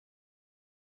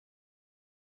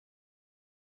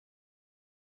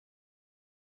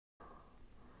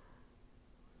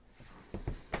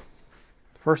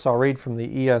First, I'll read from the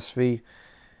ESV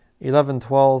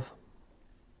 11:12.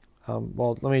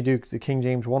 Well, let me do the King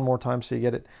James one more time so you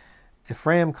get it.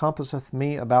 Ephraim compasseth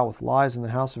me about with lies, in the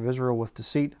house of Israel with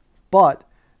deceit. But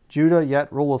Judah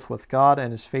yet ruleth with God,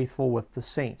 and is faithful with the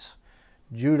saints.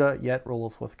 Judah yet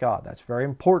ruleth with God. That's very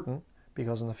important,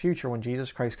 because in the future, when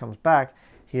Jesus Christ comes back,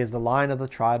 he is the Lion of the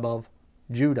tribe of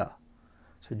Judah.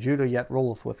 So Judah yet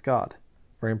ruleth with God.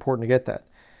 Very important to get that.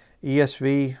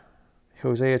 ESV,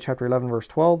 Hosea chapter 11, verse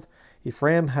 12.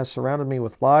 Ephraim has surrounded me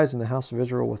with lies, and the house of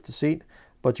Israel with deceit.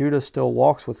 But Judah still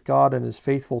walks with God and is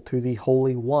faithful to the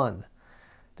Holy One.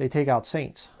 They take out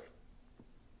saints.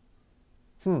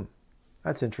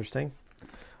 That's interesting.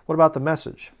 What about the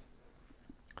message?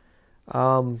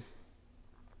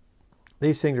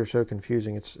 These things are so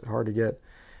confusing, it's hard to get.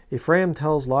 Ephraim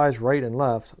tells lies right and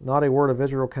left. Not a word of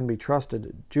Israel can be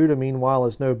trusted. Judah, meanwhile,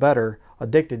 is no better,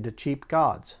 addicted to cheap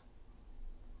gods.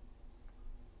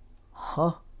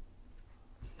 Huh?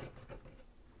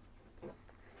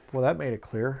 Well, that made it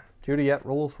clear. Judah yet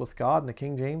ruleth with God in the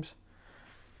King James.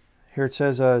 Here it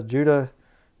says, Judah,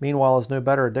 meanwhile, is no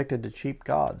better, addicted to cheap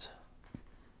gods.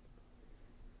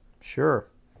 Sure.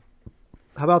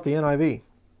 How about the NIV?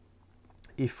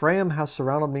 Ephraim has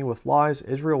surrounded me with lies,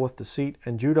 Israel with deceit,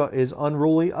 and Judah is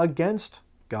unruly against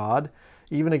God,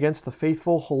 even against the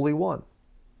faithful Holy One.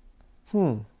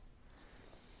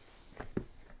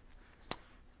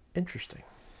 Interesting.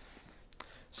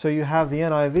 So you have the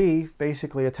NIV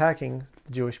basically attacking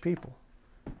the Jewish people.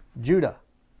 Judah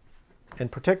in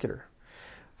particular,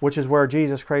 which is where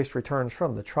Jesus Christ returns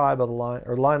from, the tribe of the line,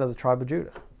 or line of the tribe of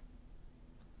Judah.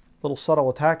 Little subtle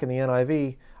attack in the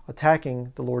NIV,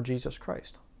 attacking the Lord Jesus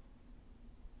Christ.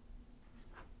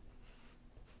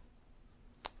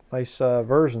 Nice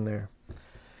version there.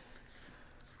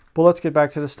 But let's get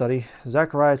back to the study.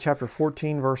 Zechariah chapter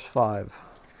 14, verse 5.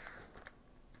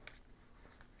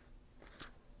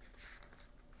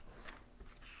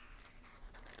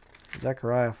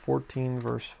 Zechariah 14,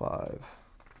 verse 5.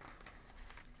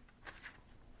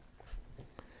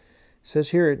 It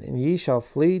says here, and ye shall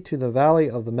flee to the valley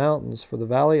of the mountains, for the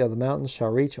valley of the mountains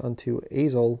shall reach unto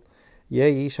Azel.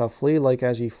 Yea, ye shall flee like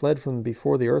as ye fled from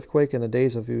before the earthquake in the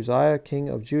days of Uzziah, king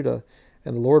of Judah.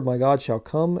 And the Lord my God shall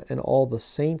come, and all the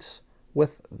saints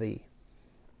with thee.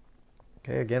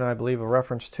 Okay, again, I believe a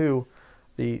reference to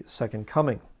the second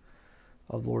coming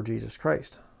of the Lord Jesus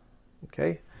Christ.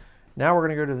 Okay, now we're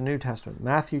going to go to the New Testament,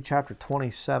 Matthew chapter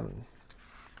 27.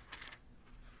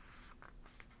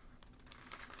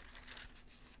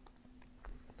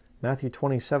 Matthew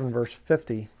 27, verse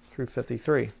 50 through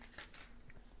 53.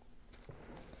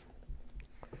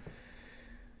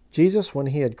 Jesus, when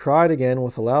he had cried again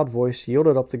with a loud voice,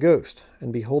 yielded up the ghost.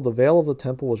 And behold, the veil of the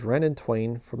temple was rent in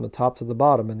twain from the top to the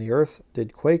bottom, and the earth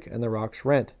did quake, and the rocks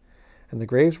rent. And the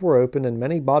graves were opened, and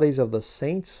many bodies of the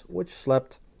saints which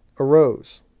slept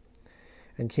arose,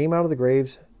 and came out of the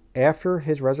graves after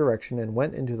his resurrection, and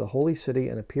went into the holy city,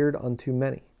 and appeared unto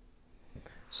many.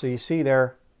 So you see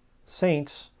there,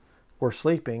 saints were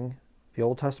sleeping. The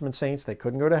Old Testament saints, they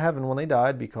couldn't go to heaven when they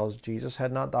died because Jesus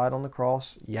had not died on the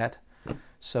cross yet.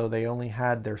 So they only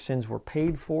had, their sins were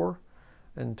paid for,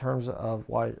 in terms of,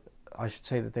 why I should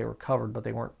say that they were covered, but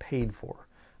they weren't paid for.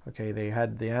 Okay, they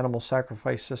had the animal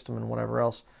sacrifice system and whatever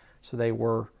else, so they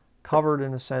were covered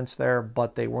in a sense there,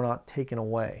 but they were not taken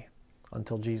away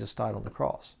until Jesus died on the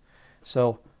cross.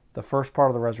 So the first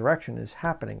part of the resurrection is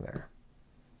happening there.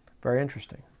 Very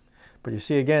interesting. But you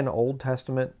see again, Old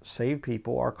Testament saved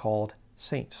people are called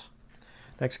saints.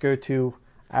 Next, go to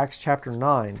Acts chapter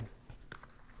 9.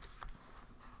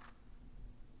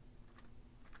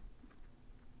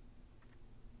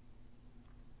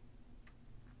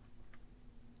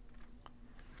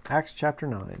 Acts chapter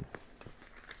 9,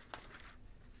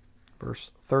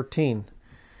 verse 13.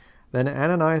 Then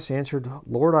Ananias answered,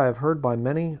 Lord, I have heard by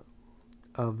many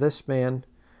of this man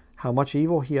how much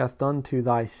evil he hath done to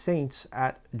thy saints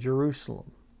at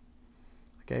Jerusalem.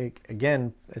 Okay,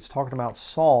 again, it's talking about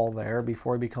Saul there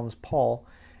before he becomes Paul,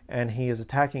 and he is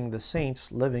attacking the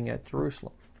saints living at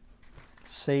Jerusalem.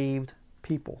 Saved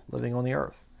people living on the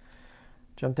earth.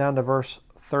 Jump down to verse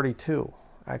 32,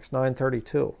 Acts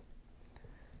 9:32.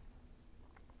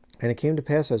 And it came to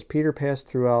pass, as Peter passed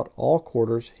throughout all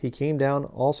quarters, he came down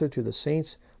also to the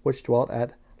saints which dwelt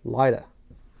at Lydda.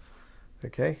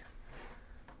 Okay?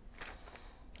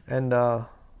 And, you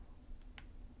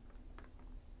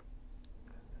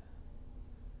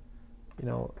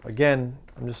know, again,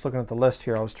 I'm just looking at the list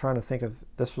here. I was trying to think if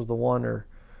this was the one or,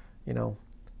 you know,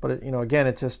 but, it, you know, again,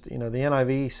 it just, you know, the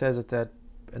NIV says it that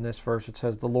in this verse, it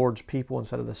says the Lord's people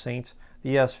instead of the saints.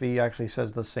 The ESV actually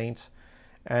says the saints.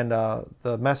 And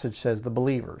the Message says the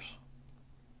believers.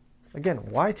 Again,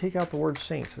 why take out the word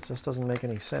saints? It just doesn't make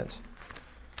any sense.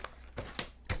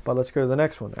 But let's go to the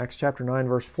next one. Acts chapter 9,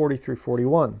 verse 40 through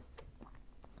 41.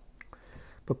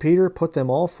 But Peter put them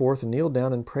all forth and kneeled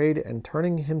down and prayed, and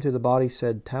turning him to the body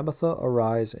said, Tabitha,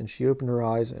 arise. And she opened her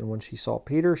eyes, and when she saw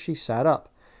Peter, she sat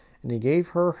up. And he gave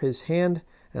her his hand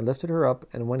and lifted her up,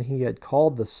 and when he had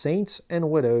called the saints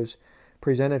and widows,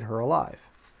 presented her alive.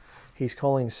 He's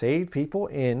calling saved people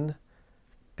in,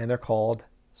 and they're called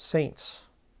saints.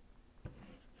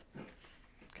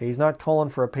 Okay, he's not calling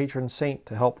for a patron saint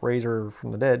to help raise her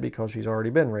from the dead because she's already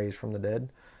been raised from the dead.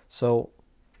 So,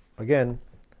 again,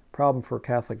 problem for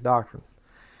Catholic doctrine.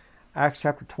 Acts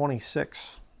chapter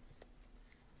 26,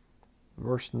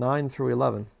 verse 9 through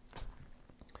 11.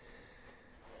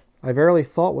 I verily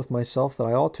thought with myself that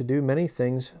I ought to do many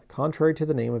things contrary to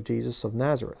the name of Jesus of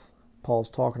Nazareth. Paul's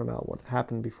talking about what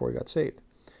happened before he got saved.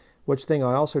 Which thing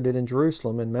I also did in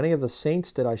Jerusalem, and many of the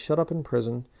saints did I shut up in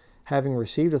prison, having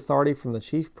received authority from the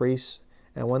chief priests,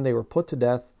 and when they were put to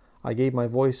death, I gave my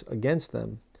voice against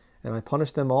them, and I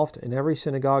punished them oft in every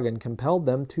synagogue, and compelled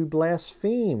them to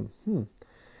blaspheme.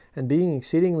 And being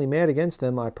exceedingly mad against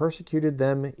them, I persecuted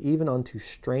them even unto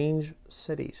strange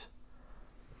cities.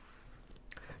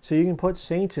 So you can put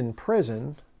saints in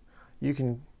prison, you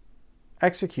can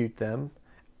execute them,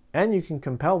 and you can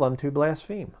compel them to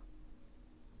blaspheme.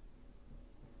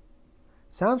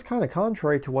 Sounds kind of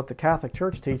contrary to what the Catholic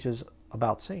Church teaches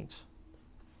about saints.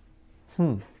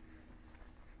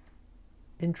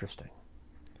 Interesting.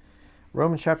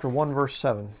 Romans chapter 1, verse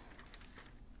 7.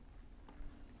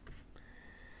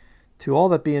 To all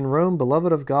that be in Rome,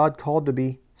 beloved of God, called to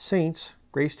be saints,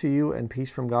 grace to you and peace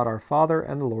from God our Father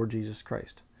and the Lord Jesus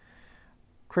Christ.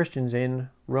 Christians in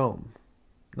Rome.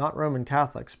 Not Roman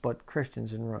Catholics, but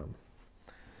Christians in Rome.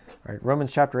 All right,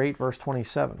 Romans chapter 8, verse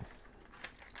 27.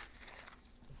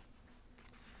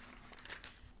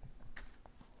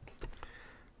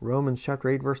 Romans chapter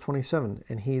 8, verse 27.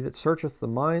 And he that searcheth the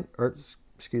mind,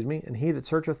 and he that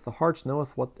searcheth the hearts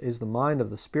knoweth what is the mind of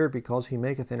the Spirit, because he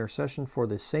maketh intercession for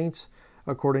the saints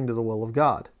according to the will of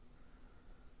God.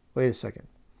 Wait a second.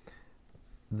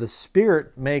 The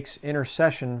Spirit makes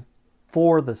intercession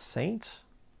for the saints?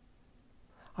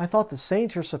 I thought the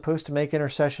saints are supposed to make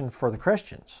intercession for the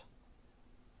Christians.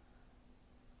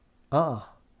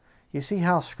 You see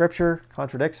how Scripture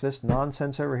contradicts this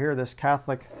nonsense over here, this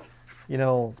Catholic,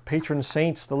 patron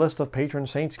saints, the list of patron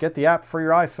saints. Get the app for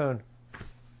your iPhone.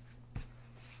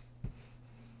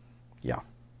 Yeah.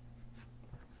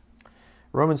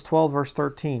 Romans 12, verse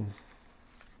 13.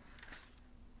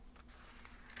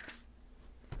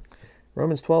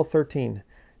 Romans 12, 13.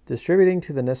 Distributing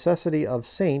to the necessity of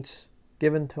saints,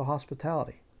 given to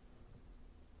hospitality.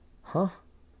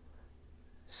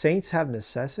 Saints have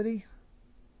necessity?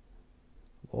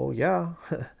 Well, yeah.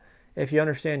 If you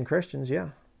understand Christians, yeah.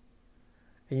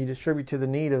 And you distribute to the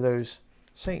need of those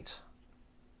saints.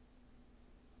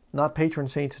 Not patron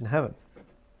saints in heaven.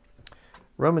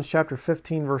 Romans chapter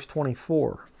 15, verse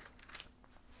 24.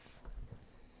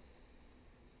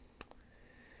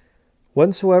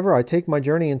 Whensoever I take my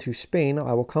journey into Spain,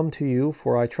 I will come to you,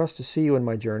 for I trust to see you in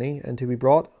my journey, and to be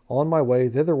brought on my way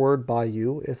thitherward by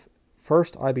you, if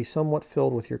first I be somewhat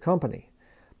filled with your company.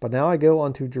 But now I go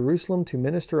unto Jerusalem to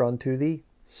minister unto the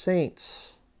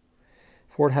saints.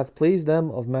 For it hath pleased them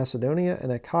of Macedonia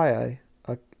and Achaia,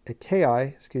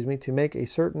 to make a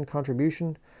certain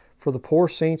contribution for the poor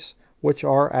saints which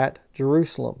are at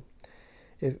Jerusalem.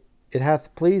 It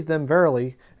hath pleased them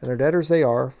verily, and their debtors they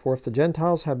are, for if the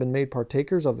Gentiles have been made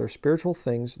partakers of their spiritual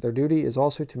things, their duty is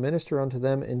also to minister unto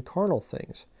them in carnal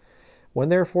things. When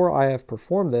therefore I have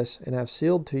performed this, and have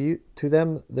sealed to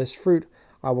them this fruit,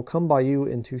 I will come by you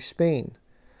into Spain.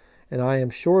 And I am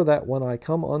sure that when I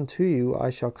come unto you, I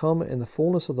shall come in the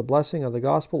fullness of the blessing of the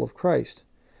gospel of Christ.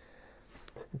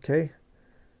 Okay,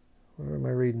 where am I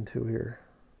reading to here?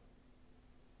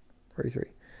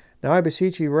 33. Now I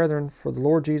beseech you, brethren, for the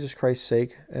Lord Jesus Christ's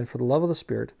sake, and for the love of the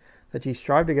Spirit, that ye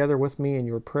strive together with me in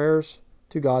your prayers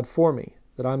to God for me,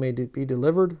 that I may be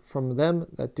delivered from them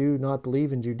that do not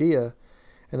believe in Judea,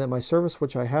 and that my service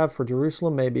which I have for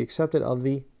Jerusalem may be accepted of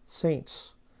the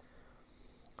saints,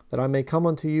 that I may come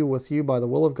unto you with you by the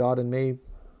will of God, and may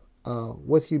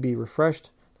with you be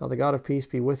refreshed. Now the God of peace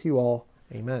be with you all.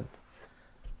 Amen.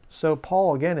 So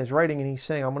Paul, again, is writing, and he's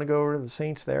saying, I'm going to go over to the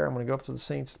saints there. I'm going to go up to the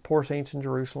saints, poor saints in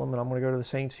Jerusalem, and I'm going to go to the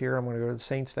saints here. I'm going to go to the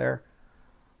saints there.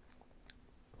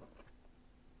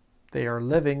 They are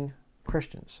living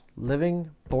Christians.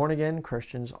 Living, born-again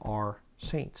Christians are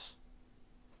saints.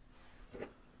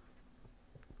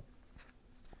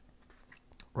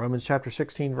 Romans chapter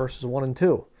 16, verses 1 and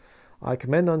 2. I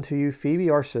commend unto you Phoebe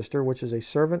our sister, which is a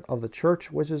servant of the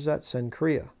church which is at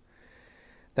Cenchrea,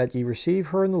 that ye receive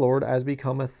her in the Lord as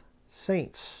becometh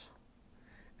saints,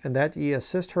 and that ye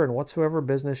assist her in whatsoever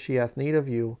business she hath need of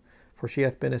you, for she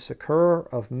hath been a succorer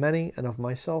of many, and of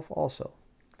myself also.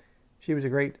 She was a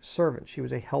great servant. She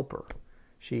was a helper.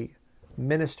 She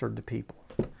ministered to people.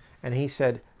 And he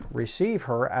said, receive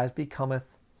her as becometh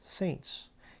saints.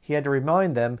 He had to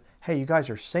remind them, hey, you guys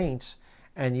are saints,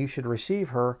 and you should receive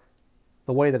her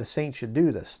the way that a saint should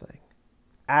do this thing.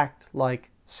 Act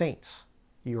like saints.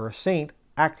 You are a saint,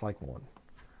 act like one.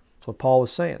 That's what Paul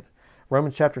was saying.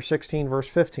 Romans chapter 16, verse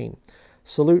 15.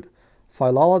 Salute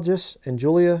Philologus and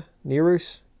Julia,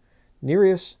 Nereus,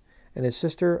 and his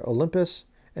sister Olympus,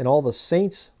 and all the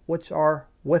saints which are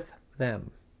with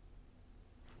them.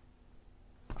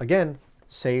 Again,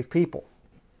 save people.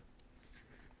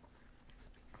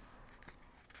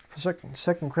 2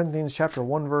 Corinthians chapter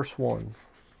 1, verse 1.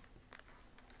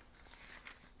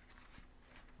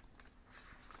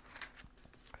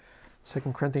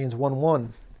 Second Corinthians 1:1.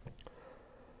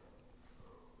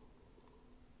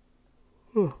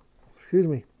 Excuse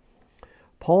me.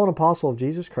 Paul, an apostle of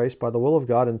Jesus Christ, by the will of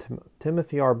God, and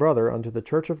Timothy our brother, unto the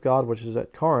church of God which is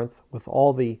at Corinth, with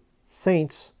all the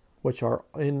saints which are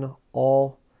in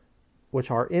all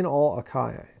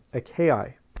Achaia.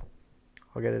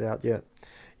 I'll get it out yet.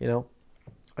 You know,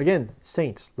 again,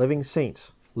 saints, living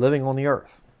on the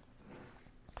earth.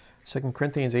 2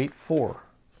 Corinthians 8:4.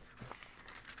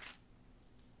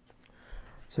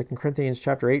 2 Corinthians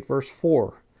chapter 8, verse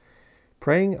 4.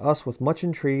 Praying us with much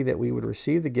entreaty that we would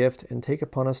receive the gift and take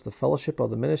upon us the fellowship of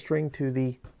the ministering to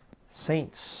the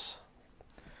saints.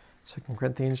 2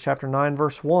 Corinthians chapter 9,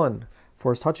 verse 1.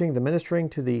 For as touching the ministering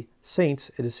to the saints,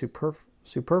 it is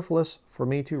superfluous for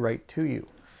me to write to you.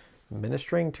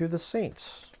 Ministering to the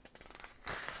saints.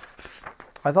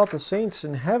 I thought the saints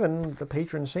in heaven, the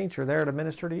patron saints, are there to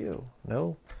minister to you.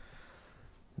 No,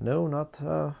 not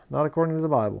according to the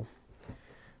Bible.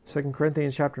 2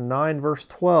 Corinthians chapter 9, verse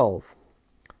 12.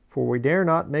 For we dare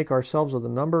not make ourselves of the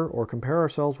number, or compare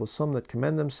ourselves with some that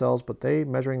commend themselves, but they,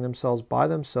 measuring themselves by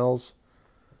themselves.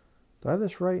 Do I have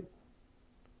this right?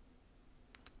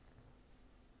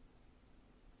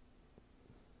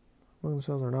 Among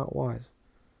themselves are not wise.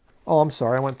 Oh, I'm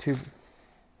sorry. I went 2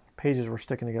 pages were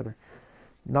sticking together.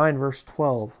 9, verse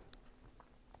 12.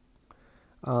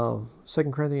 2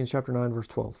 Corinthians chapter 9, verse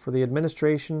 12. For the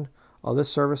administration of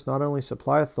this service not only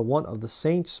supplieth the want of the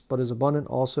saints, but is abundant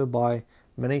also by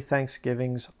many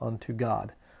thanksgivings unto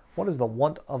God. What is the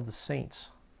want of the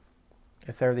saints?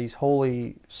 If they're these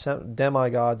holy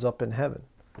demigods up in heaven,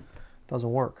 it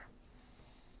doesn't work.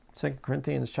 2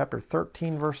 Corinthians chapter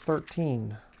 13, verse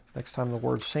 13. Next time the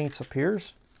word saints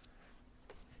appears.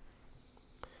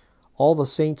 All the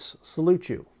saints salute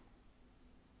you.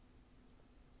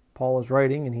 Paul is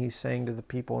writing, and he's saying to the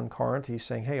people in Corinth, he's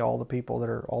saying, hey, all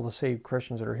the saved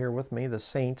Christians that are here with me, the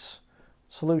saints,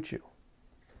 salute you.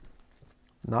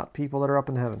 Not people that are up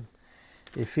in heaven.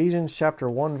 Ephesians chapter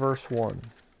 1, verse 1.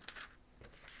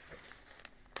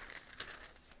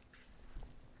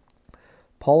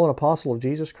 Paul, an apostle of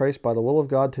Jesus Christ, by the will of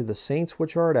God, to the saints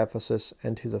which are at Ephesus,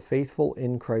 and to the faithful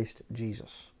in Christ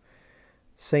Jesus.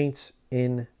 Saints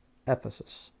in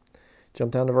Ephesus.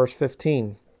 Jump down to verse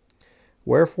 15.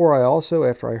 Wherefore I also,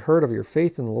 after I heard of your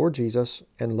faith in the Lord Jesus,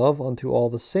 and love unto all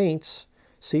the saints,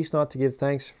 cease not to give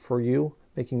thanks for you,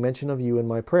 making mention of you in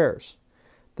my prayers,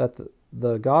 that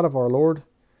the God of our Lord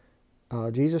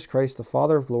Jesus Christ, the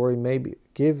Father of glory, may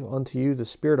give unto you the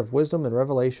spirit of wisdom and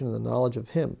revelation in the knowledge of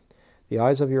him, the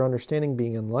eyes of your understanding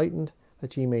being enlightened,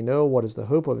 that ye may know what is the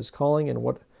hope of his calling, and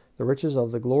what the riches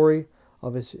of the glory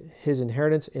of his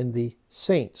inheritance in the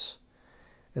saints,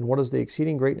 and what is the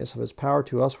exceeding greatness of his power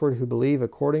to usward who believe,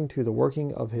 according to the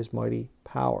working of his mighty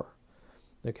power.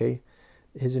 Okay,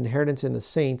 his inheritance in the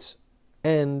saints,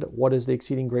 and what is the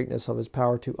exceeding greatness of his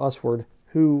power to usward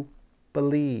who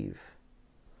believe.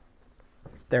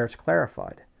 There it's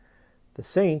clarified. The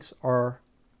saints are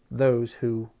those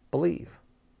who believe.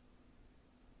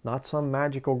 Not some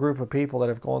magical group of people that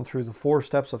have gone through the 4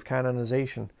 steps of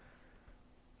canonization.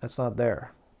 That's not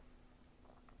there.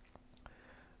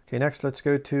 Okay, next let's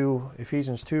go to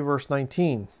Ephesians 2, verse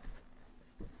 19.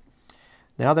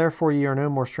 Now therefore ye are no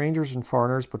more strangers and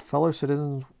foreigners, but fellow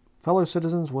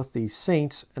citizens with the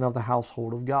saints and of the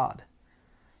household of God.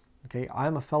 Okay, I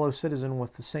am a fellow citizen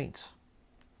with the saints.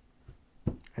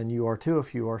 And you are too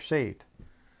if you are saved.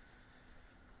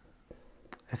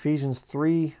 Ephesians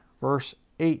 3, verse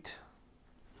 8.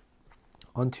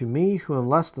 Unto me, who am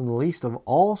less than the least of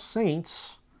all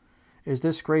saints, is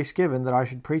this grace given, that I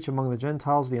should preach among the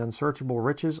Gentiles the unsearchable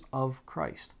riches of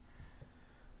Christ.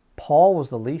 Paul was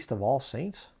the least of all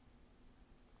saints?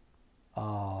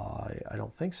 I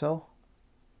don't think so.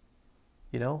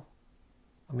 You know?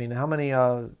 I mean, how many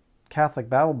Catholic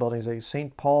Bible buildings? Like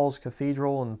St. Paul's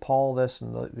Cathedral and Paul this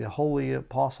and the Holy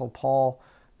Apostle Paul,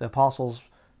 the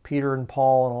Apostles Peter and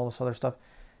Paul and all this other stuff.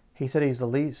 He said he's the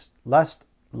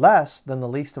less than the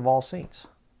least of all saints.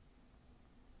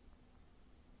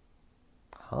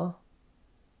 Huh?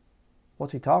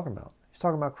 What's he talking about? He's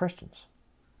talking about Christians.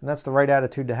 And that's the right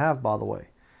attitude to have, by the way.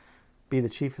 Be the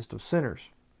chiefest of sinners.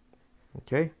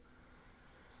 Okay?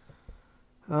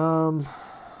 Where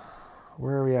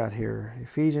are we at here?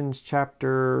 Ephesians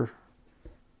chapter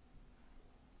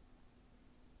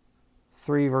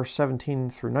 3, verse 17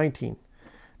 through 19.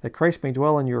 That Christ may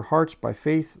dwell in your hearts by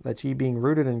faith, that ye being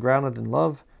rooted and grounded in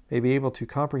love, may be able to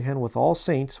comprehend with all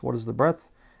saints what is the breadth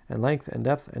and length and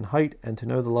depth and height, and to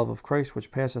know the love of Christ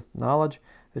which passeth knowledge,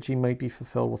 that ye might be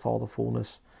fulfilled with all the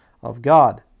fullness of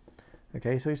God.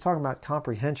 Okay, so he's talking about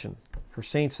comprehension for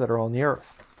saints that are on the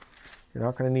earth. You're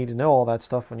not going to need to know all that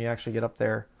stuff when you actually get up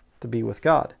there to be with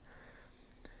God.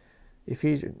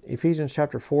 Ephesians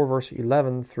chapter 4, verse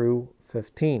 11 through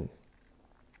 15.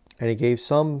 And he gave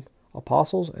some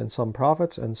apostles, and some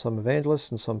prophets, and some evangelists,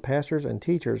 and some pastors and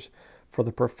teachers, for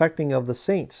the perfecting of the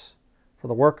saints, for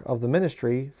the work of the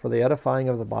ministry, for the edifying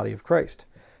of the body of Christ,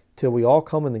 till we all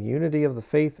come in the unity of the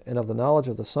faith and of the knowledge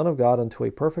of the Son of God, unto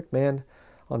a perfect man,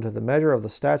 unto the measure of the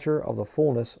stature of the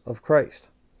fullness of Christ.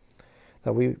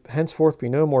 That we henceforth be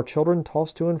no more children,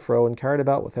 tossed to and fro, and carried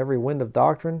about with every wind of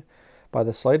doctrine, by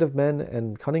the sleight of men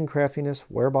and cunning craftiness,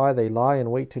 whereby they lie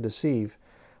in wait to deceive,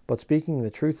 but speaking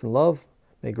the truth in love,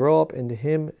 may grow up into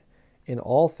him in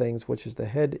all things, which is the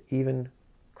head, even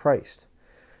Christ.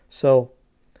 So,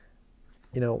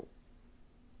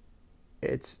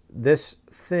 it's this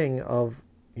thing of,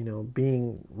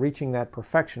 reaching that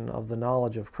perfection of the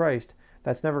knowledge of Christ.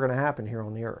 That's never going to happen here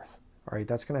on the earth. All right,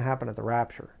 that's going to happen at the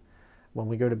rapture, when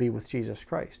we go to be with Jesus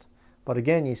Christ. But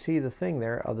again, you see the thing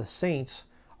there of the saints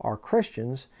are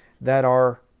Christians that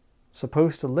are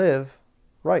supposed to live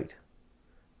right,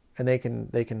 and they can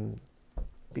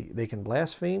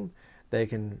blaspheme, they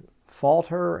can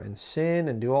falter and sin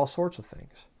and do all sorts of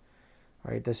things.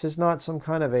 All right, this is not some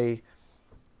kind of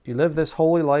you live this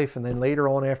holy life and then later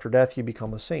on after death you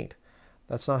become a saint.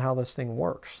 That's not how this thing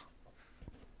works.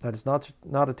 That is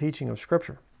not a teaching of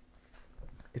Scripture.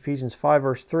 Ephesians 5,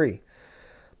 verse 3.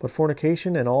 But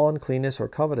fornication and all uncleanness or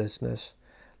covetousness,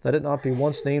 let it not be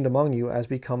once named among you as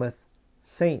becometh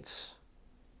saints.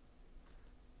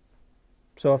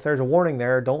 So if there's a warning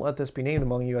there, don't let this be named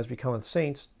among you as becometh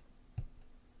saints.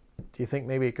 Do you think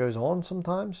maybe it goes on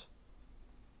sometimes?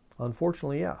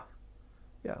 Unfortunately, yeah.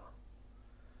 Yeah.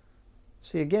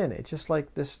 See, again, it's just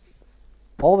like this.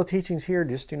 All the teachings here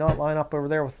just do not line up over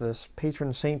there with this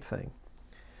patron saint thing.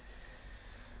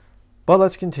 But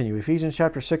let's continue. Ephesians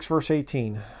chapter 6, verse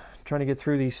 18. Trying to get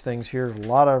through these things here. A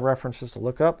lot of references to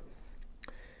look up.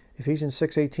 Ephesians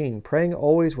 6:18, praying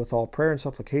always with all prayer and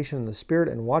supplication in the Spirit,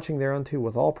 and watching thereunto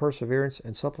with all perseverance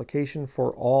and supplication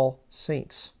for all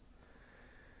saints.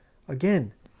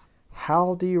 Again,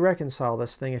 how do you reconcile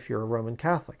this thing if you're a Roman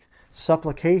Catholic?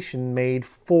 Supplication made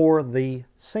for the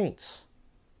saints.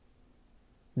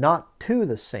 Not to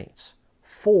the saints.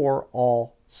 For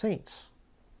all saints.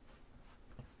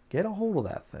 Get a hold of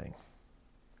that thing.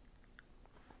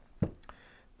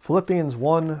 Philippians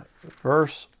 1,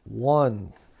 verse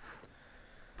 1.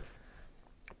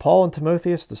 Paul and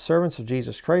Timotheus, the servants of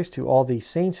Jesus Christ, to all the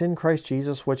saints in Christ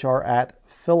Jesus, which are at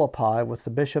Philippi, with the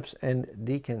bishops and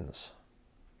deacons.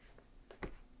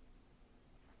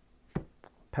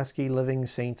 Pesky living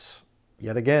saints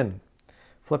yet again.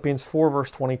 Philippians 4,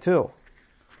 verse 22.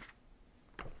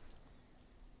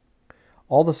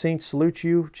 All the saints salute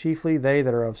you, chiefly they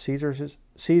that are of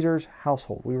Caesar's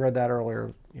household. We read that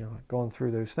earlier, going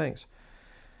through those things.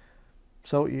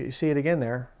 So you see it again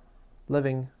there,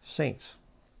 living saints.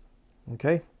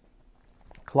 Okay?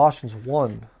 Colossians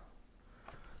 1,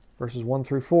 verses 1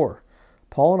 through 4.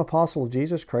 Paul, an apostle of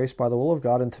Jesus Christ, by the will of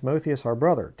God, and Timotheus, our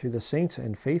brother, to the saints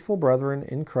and faithful brethren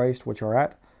in Christ, which are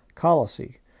at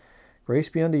Colossae. Grace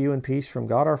be unto you and peace from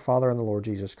God our Father and the Lord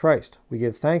Jesus Christ. We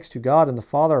give thanks to God and the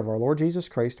Father of our Lord Jesus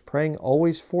Christ, praying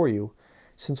always for you,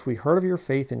 since we heard of your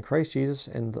faith in Christ Jesus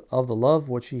and of the love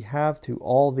which ye have to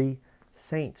all the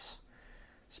saints.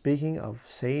 Speaking of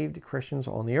saved Christians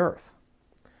on the earth.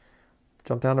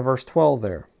 Jump down to verse 12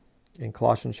 there in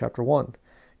Colossians chapter 1.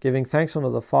 Giving thanks unto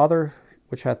the Father,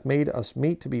 which hath made us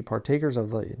meet to be partakers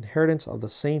of the inheritance of the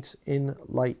saints in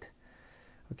light.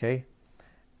 Okay?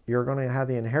 You're going to have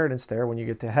the inheritance there when you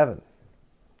get to heaven.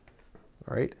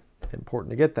 All right?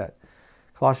 Important to get that.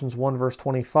 Colossians 1 verse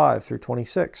 25 through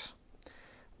 26.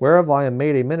 Whereof I am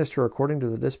made a minister according to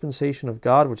the dispensation of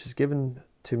God, which is given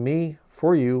to me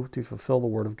for you to fulfill the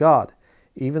word of God,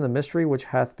 even the mystery which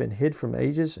hath been hid from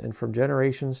ages and from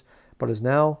generations, but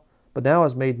now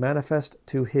is made manifest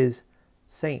to his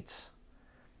saints.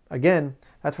 Again,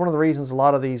 that's one of the reasons a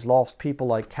lot of these lost people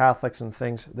like Catholics and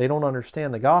things, they don't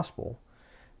understand the gospel,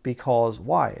 because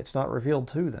why? It's not revealed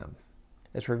to them.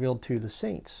 It's revealed to the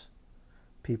saints,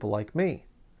 people like me,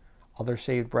 other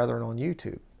saved brethren on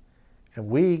YouTube. And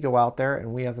we go out there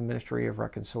and we have the ministry of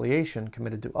reconciliation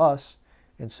committed to us,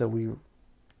 and so we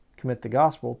commit the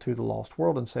gospel to the lost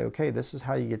world and say, okay, this is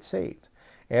how you get saved.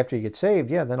 After you get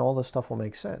saved, yeah, then all this stuff will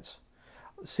make sense.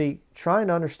 See, trying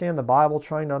to understand the Bible,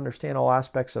 trying to understand all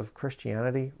aspects of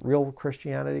Christianity, real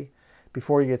Christianity,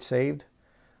 before you get saved,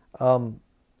 that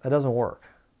doesn't work.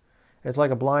 It's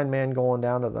like a blind man going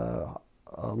down to the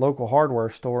local hardware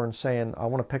store and saying, I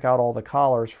want to pick out all the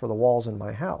collars for the walls in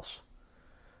my house,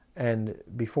 and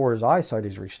before his eyesight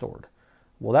is restored.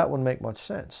 Well, that wouldn't make much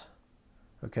sense.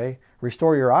 Okay?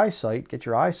 Restore your eyesight, get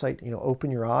your eyesight, open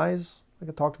your eyes, like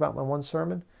I talked about in my one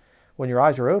sermon. When your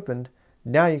eyes are opened,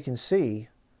 now you can see,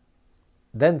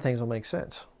 then things will make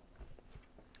sense.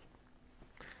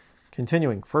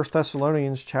 Continuing, 1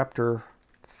 Thessalonians chapter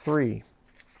 3.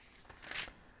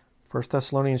 1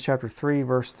 Thessalonians chapter 3,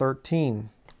 verse 13.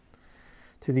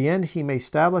 To the end he may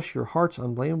establish your hearts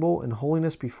unblameable in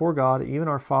holiness before God, even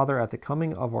our Father, at the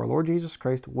coming of our Lord Jesus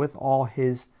Christ with all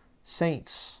his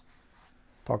saints.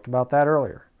 Talked about that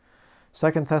earlier.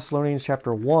 2 Thessalonians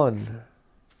chapter 1,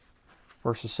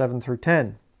 verses 7 through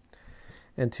 10.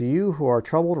 And to you who are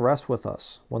troubled, rest with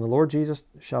us, when the Lord Jesus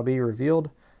shall be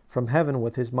revealed from heaven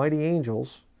with his mighty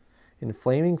angels, in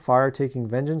flaming fire, taking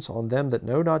vengeance on them that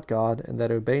know not God, and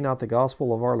that obey not the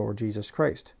gospel of our Lord Jesus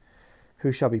Christ,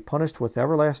 who shall be punished with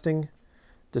everlasting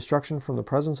destruction from the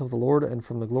presence of the Lord and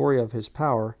from the glory of his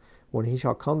power, when he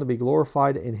shall come to be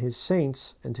glorified in his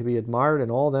saints, and to be admired in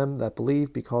all them that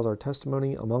believe, because our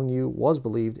testimony among you was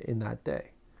believed in that day.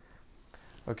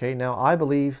 Okay, now I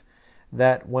believe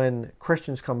that when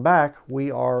Christians come back,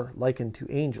 we are likened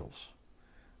to angels.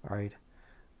 All right.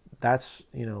 That's,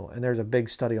 and there's a big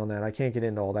study on that. I can't get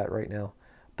into all that right now.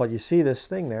 But you see this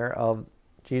thing there of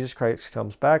Jesus Christ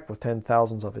comes back with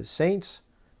 10,000s of his saints.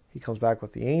 He comes back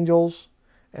with the angels,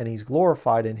 and he's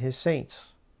glorified in his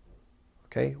saints.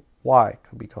 Okay. Why?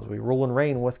 Because we rule and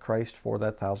reign with Christ for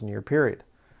that 1,000-year period.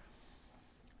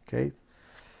 Okay.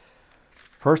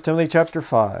 1 Timothy chapter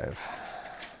 5.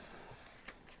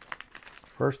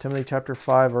 1 Timothy chapter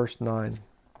 5, verse 9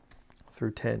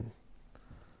 through 10.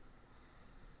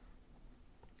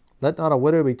 Let not a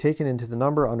widow be taken into the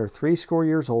number under 60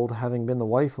 years old, having been the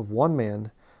wife of one man,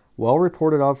 well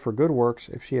reported of for good works,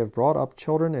 if she have brought up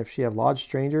children, if she have lodged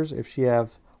strangers, if she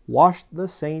have washed the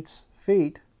saints'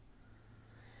 feet,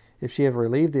 if she have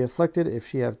relieved the afflicted, if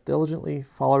she have diligently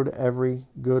followed every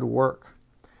good work.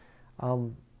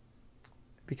 It'd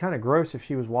be kind of gross if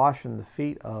she was washing the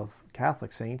feet of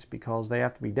Catholic saints, because they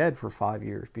have to be dead for 5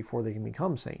 years before they can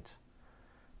become saints.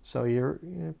 So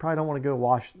you probably don't want to go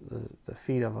wash the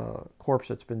feet of a corpse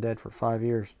that's been dead for 5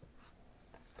 years.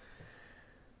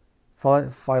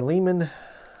 Philemon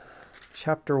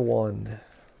chapter 1.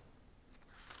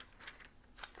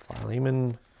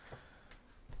 Philemon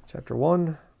chapter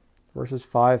 1, verses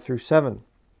 5 through 7.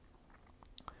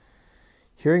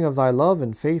 Hearing of thy love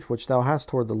and faith which thou hast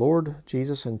toward the Lord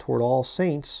Jesus and toward all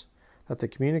saints, that the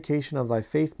communication of thy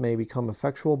faith may become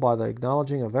effectual by the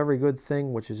acknowledging of every good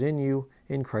thing which is in you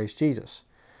in Christ Jesus.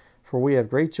 For we have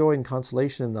great joy and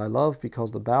consolation in thy love,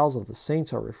 because the bowels of the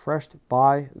saints are refreshed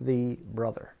by thee,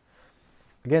 brother.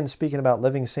 Again, speaking about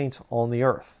living saints on the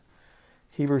earth.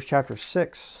 Hebrews chapter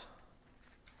 6.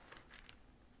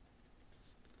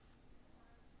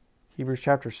 Hebrews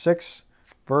chapter 6,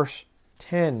 verse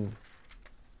 10.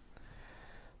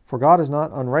 For God is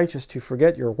not unrighteous to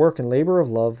forget your work and labor of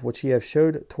love, which ye have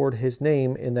showed toward his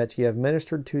name, in that ye have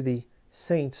ministered to the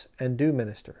saints and do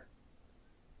minister.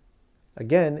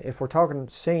 Again, if we're talking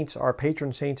saints, our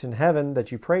patron saints in heaven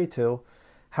that you pray to,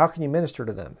 how can you minister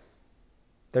to them?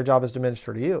 Their job is to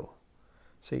minister to you.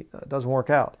 See, it doesn't work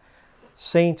out.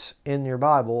 Saints in your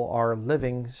Bible are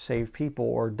living saved people,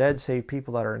 or dead saved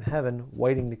people that are in heaven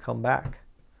waiting to come back.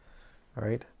 All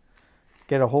right?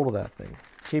 Get a hold of that thing.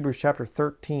 Hebrews chapter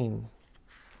 13.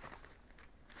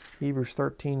 Hebrews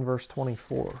 13, verse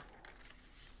 24.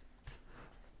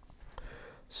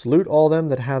 Salute all them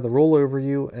that have the rule over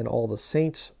you, and all the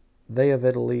saints, they of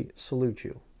Italy, salute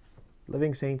you.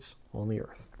 Living saints on the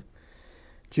earth.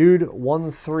 Jude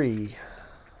 1:3.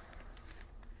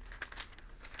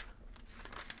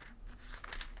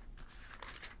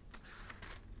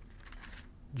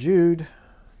 Jude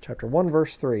chapter 1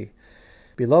 verse 3.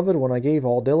 Beloved, when I gave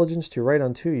all diligence to write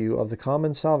unto you of the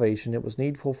common salvation, it was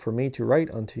needful for me to write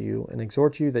unto you, and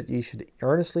exhort you that ye should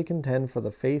earnestly contend for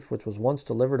the faith which was once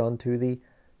delivered unto the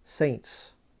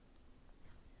saints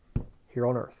here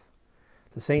on earth.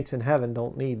 The saints in heaven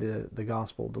don't need the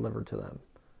gospel delivered to them.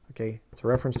 Okay, it's a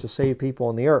reference to save people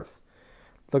on the earth.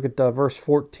 Look at verse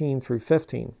 14 through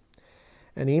 15.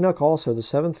 And Enoch also, the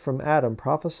seventh from Adam,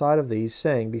 prophesied of these,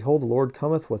 saying, Behold, the Lord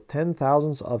cometh with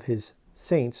 10,000s of his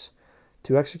saints,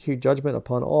 to execute judgment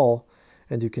upon all,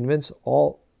 and to convince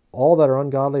all that are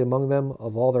ungodly among them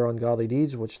of all their ungodly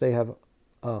deeds which they have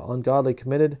ungodly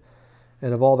committed,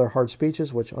 and of all their hard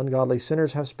speeches which ungodly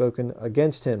sinners have spoken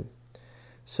against him.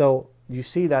 So you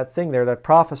see that thing there, that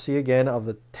prophecy again of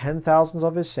the 10,000s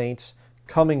of his saints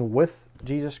coming with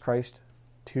Jesus Christ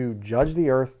to judge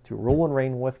the earth, to rule and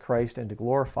reign with Christ, and to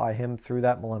glorify him through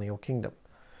that millennial kingdom.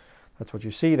 That's what you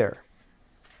see there.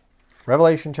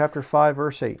 Revelation chapter 5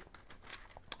 verse 8.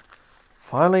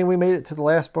 Finally, we made it to the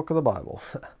last book of the Bible.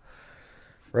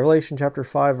 Revelation chapter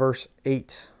 5, verse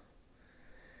 8.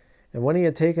 And when he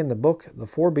had taken the book, the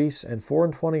 4 beasts and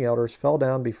 24 elders fell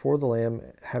down before the Lamb,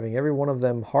 having every one of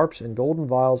them harps and golden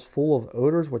vials full of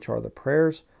odors, which are the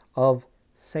prayers of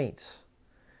saints.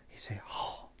 You say,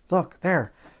 oh, look,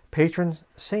 there, patron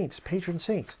saints.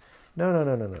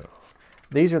 No.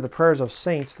 These are the prayers of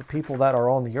saints, the people that are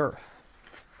on the earth.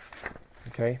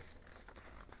 Okay?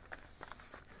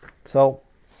 So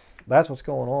that's what's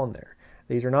going on there.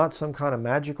 These are not some kind of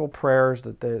magical prayers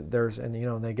that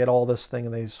they get all this thing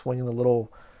and they swing the little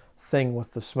thing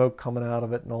with the smoke coming out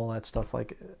of it and all that stuff.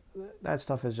 Like that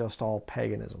stuff is just all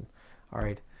paganism. All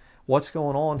right. What's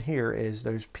going on here is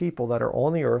those people that are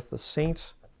on the earth, the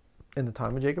saints in the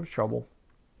time of Jacob's trouble,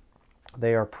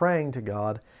 they are praying to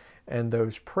God, and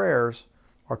those prayers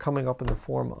are coming up in the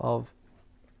form of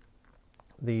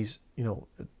these,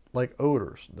 like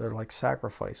odors. They're like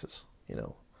sacrifices,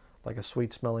 like a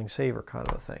sweet smelling savor kind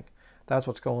of a thing. That's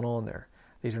what's going on there.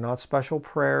 These are not special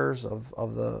prayers of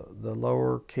the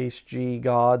lowercase g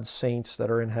gods, saints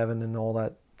that are in heaven and all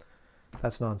that.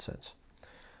 That's nonsense.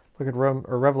 Look at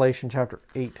Revelation chapter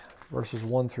 8, verses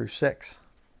 1 through 6.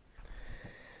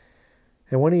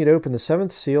 And when he had opened the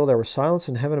 7th seal, there was silence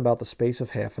in heaven about the space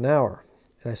of half an hour.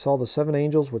 And I saw the 7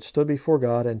 angels which stood before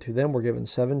God, and to them were given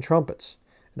 7 trumpets.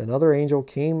 And another angel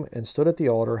came and stood at the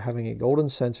altar, having a golden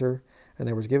censer, and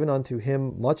there was given unto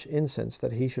him much incense,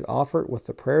 that he should offer it with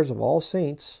the prayers of all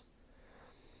saints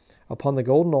upon the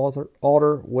golden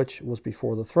altar which was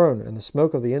before the throne. And the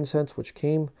smoke of the incense which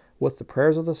came with the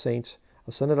prayers of the saints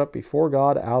ascended up before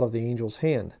God out of the angel's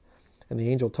hand. And the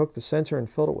angel took the censer and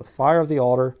filled it with fire of the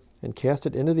altar, and cast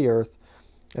it into the earth.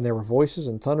 And there were voices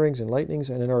and thunderings and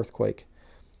lightnings and an earthquake.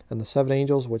 And the 7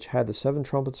 angels which had the 7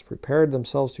 trumpets prepared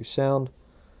themselves to sound.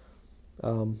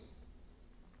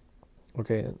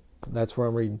 Okay, that's where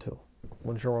I'm reading to.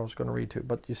 Wasn't sure what I was going to read to.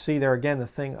 But you see there again the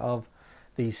thing of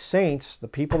these saints, the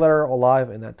people that are alive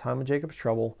in that time of Jacob's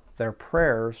trouble, their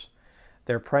prayers,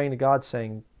 they're praying to God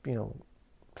saying,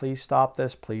 please stop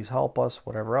this, please help us,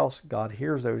 whatever else. God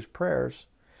hears those prayers,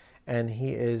 and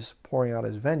he is pouring out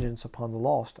his vengeance upon the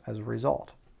lost as a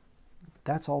result.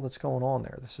 That's all that's going on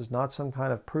there. This is not some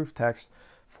kind of proof text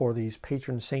for these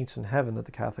patron saints in heaven that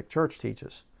the Catholic Church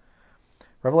teaches.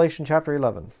 Revelation chapter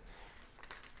 11.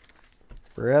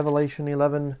 Revelation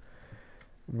 11,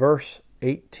 verse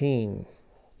 18.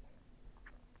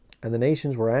 And the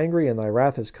nations were angry, and thy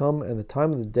wrath is come, and the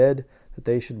time of the dead, that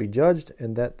they should be judged,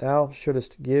 and that thou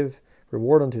shouldest give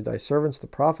reward unto thy servants the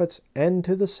prophets, and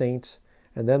to the saints,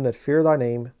 and them that fear thy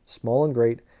name, small and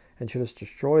great, and shouldest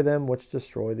destroy them which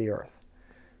destroy the earth.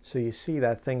 So you see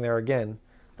that thing there again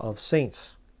of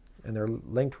saints, and they're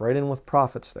linked right in with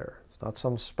prophets there. It's not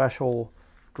some special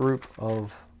group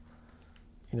of,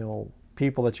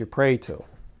 people that you pray to.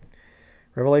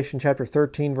 Revelation chapter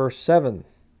 13, verse 7.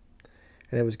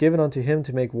 And it was given unto him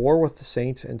to make war with the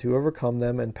saints, and to overcome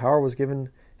them, and power was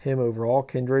given him over all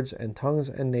kindreds and tongues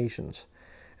and nations.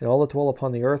 And all that dwell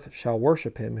upon the earth shall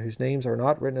worship him, whose names are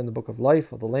not written in the book of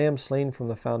life of the Lamb slain from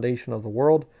the foundation of the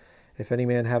world. If any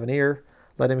man have an ear,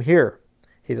 let him hear.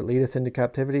 He that leadeth into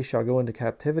captivity shall go into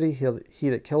captivity. He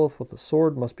that killeth with the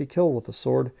sword must be killed with the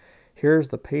sword. Here is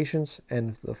the patience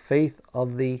and the faith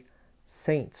of the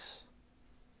saints.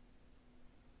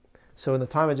 So in the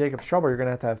time of Jacob's trouble, you're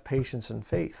going to have patience and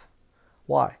faith.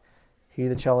 Why? He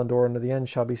that shall endure unto the end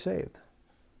shall be saved.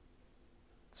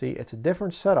 See, it's a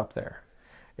different setup there.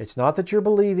 It's not that you're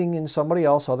believing in somebody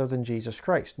else other than Jesus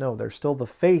Christ. No, there's still the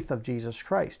faith of Jesus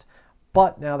Christ.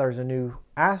 But now there's a new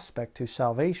aspect to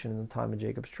salvation in the time of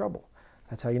Jacob's trouble.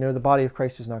 That's how you know the body of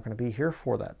Christ is not going to be here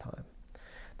for that time.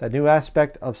 That new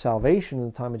aspect of salvation in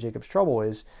the time of Jacob's trouble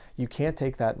is you can't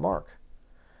take that mark,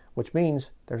 which means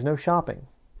there's no shopping.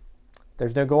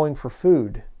 There's no going for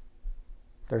food.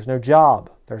 There's no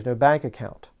job. There's no bank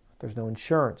account. There's no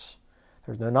insurance.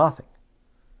 There's no nothing.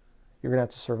 You're going to have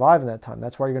to survive in that time.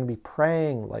 That's why you're going to be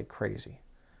praying like crazy.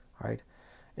 All right?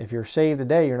 If you're saved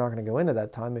today, you're not going to go into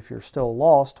that time. If you're still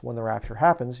lost when the rapture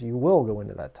happens, you will go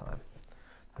into that time.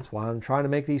 That's why I'm trying to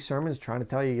make these sermons, trying to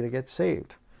tell you to get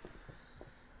saved.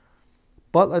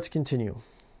 But let's continue.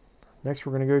 Next,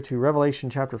 we're going to go to Revelation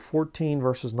chapter 14,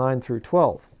 verses 9 through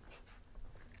 12.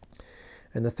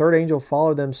 And the third angel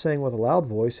followed them, saying with a loud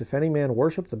voice, If any man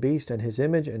worship the beast and his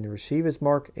image, and receive his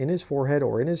mark in his forehead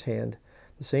or in his hand,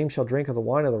 the same shall drink of the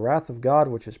wine of the wrath of God,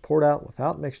 which is poured out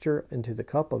without mixture into the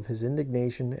cup of his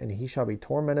indignation, and he shall be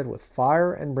tormented with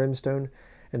fire and brimstone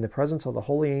in the presence of the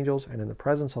holy angels and in the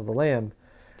presence of the Lamb.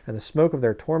 And the smoke of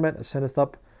their torment ascendeth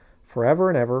up forever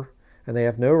and ever, and they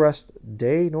have no rest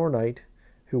day nor night,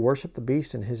 who worship the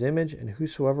beast and his image, and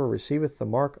whosoever receiveth the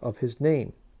mark of his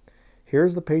name. Here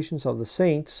is the patience of the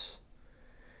saints.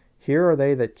 Here are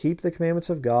they that keep the commandments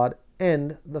of God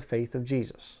and the faith of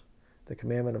Jesus. The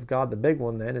commandment of God, the big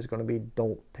one then, is going to be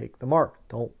don't take the mark.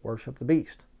 Don't worship the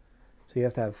beast. So you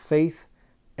have to have faith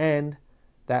and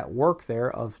that work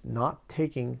there of not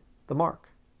taking the mark.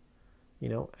 You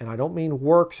know, and I don't mean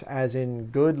works as in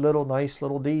good little nice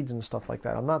little deeds and stuff like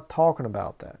that. I'm not talking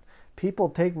about that. People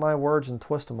take my words and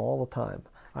twist them all the time.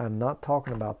 I am not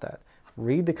talking about that.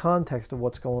 Read the context of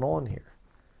what's going on here.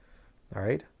 All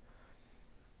right?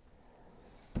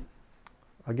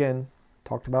 Again,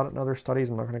 talked about it in other studies.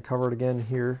 I'm not going to cover it again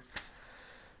here.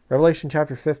 Revelation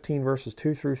chapter 15, verses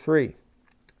 2 through 3.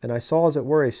 And I saw as it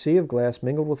were a sea of glass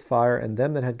mingled with fire, and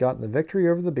them that had gotten the victory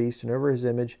over the beast, and over his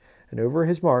image, and over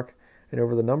his mark, and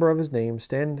over the number of his name,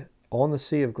 stand on the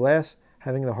sea of glass,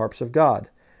 having the harps of God.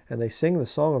 And they sing the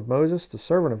song of Moses, the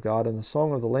servant of God, and the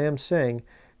song of the Lamb, saying,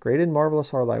 Great and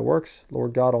marvelous are thy works,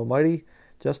 Lord God Almighty.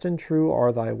 Just and true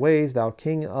are thy ways, thou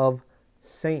King of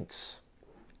saints.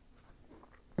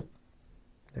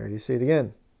 There you see it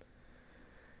again.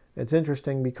 It's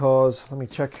interesting because, let me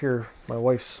check here my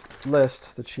wife's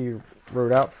list that she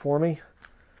wrote out for me.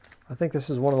 I think this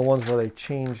is one of the ones where they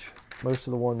change most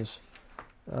of the ones.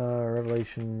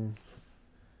 Revelation.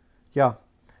 Yeah.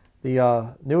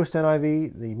 The newest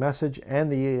NIV, the Message,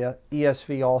 and the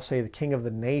ESV all say the King of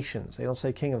the Nations. They don't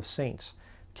say King of Saints.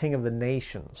 King of the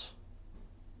Nations.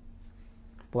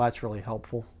 Well, that's really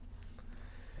helpful.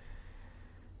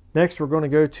 Next, we're going to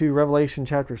go to Revelation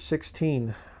chapter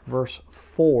 16, verse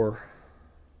 4.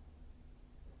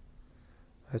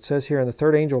 It says here, And the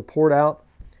third angel poured out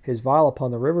his vial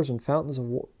upon the rivers and fountains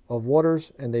of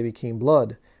waters, and they became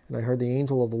blood. And I heard the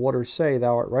angel of the waters say,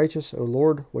 Thou art righteous, O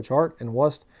Lord, which art and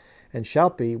wast, and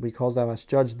shalt be, because thou hast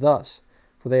judged thus.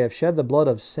 For they have shed the blood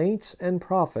of saints and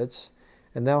prophets,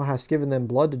 and thou hast given them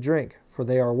blood to drink, for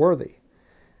they are worthy.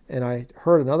 And I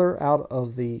heard another out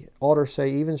of the altar say,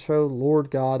 Even so,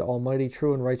 Lord God Almighty,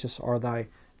 true and righteous are thy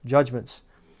judgments.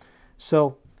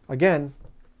 So, again,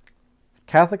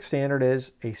 Catholic standard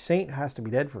is a saint has to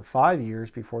be dead for 5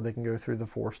 years before they can go through the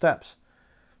 4 steps.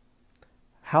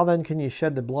 How then can you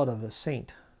shed the blood of a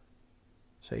saint?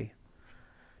 See,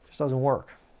 it just doesn't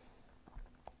work.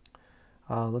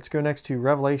 Let's go next to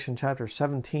Revelation chapter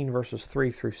 17, verses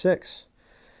 3 through 6. It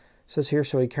says here,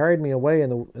 So he carried me away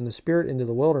in the spirit into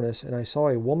the wilderness, and I saw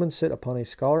a woman sit upon a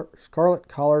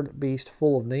scarlet-collared beast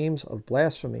full of names of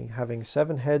blasphemy, having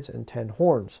 7 heads and 10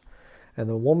 horns. And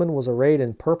the woman was arrayed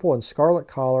in purple and scarlet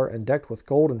collar, and decked with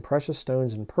gold and precious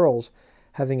stones and pearls,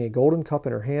 having a golden cup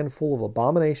in her hand full of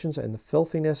abominations and the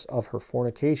filthiness of her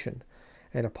fornication.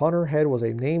 And upon her head was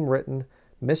a name written,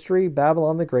 Mystery,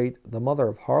 Babylon the Great, the mother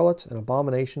of harlots and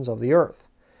abominations of the earth.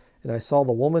 And I saw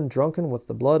the woman drunken with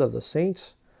the blood of the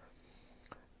saints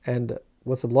and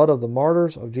with the blood of the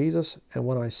martyrs of Jesus. And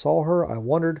when I saw her, I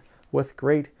wondered with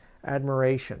great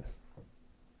admiration.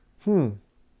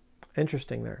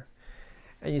 Interesting there.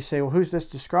 And you say, well, who's this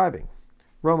describing?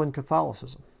 Roman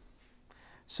Catholicism.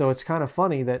 So it's kind of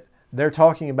funny that they're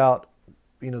talking about,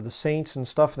 the saints and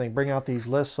stuff, and they bring out these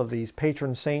lists of these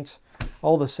patron saints.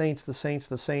 All the saints, the saints,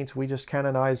 the saints. We just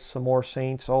canonized some more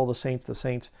saints. All the saints, the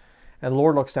saints. And the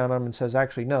Lord looks down on them and says,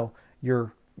 actually, no,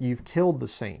 you've killed the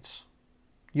saints.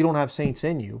 You don't have saints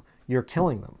in you. You're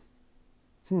killing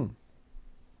them.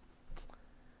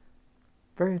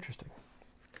 Very interesting.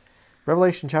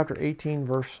 Revelation chapter 18,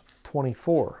 verse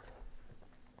 24.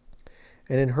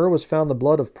 And in her was found the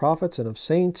blood of prophets and of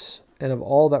saints and of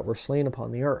all that were slain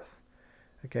upon the earth.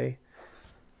 Okay.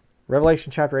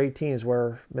 Revelation chapter 18 is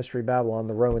where Mystery Babylon,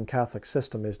 the Roman Catholic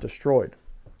system, is destroyed.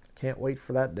 Can't wait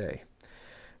for that day.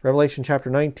 Revelation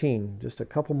chapter 19. Just a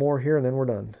couple more here and then we're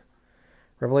done.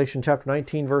 Revelation chapter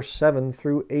 19, verse 7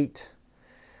 through 8.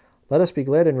 Let us be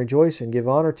glad and rejoice and give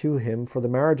honor to him, for the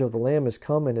marriage of the Lamb is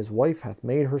come, and his wife hath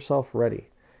made herself ready.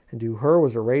 And to her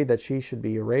was arrayed that she should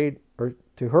be arrayed, or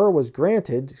to her was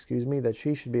granted, that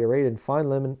she should be arrayed in fine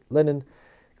linen,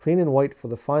 clean and white, for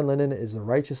the fine linen is the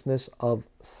righteousness of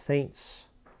saints.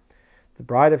 The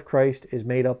bride of Christ is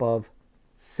made up of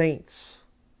saints.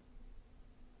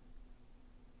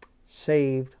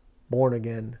 Saved, born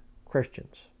again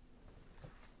Christians.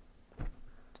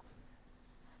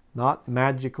 Not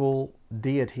magical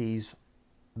deities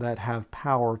that have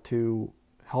power to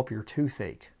help your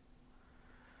toothache.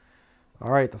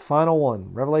 All right, the final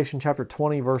one. Revelation chapter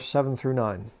 20, verse 7 through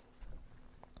 9.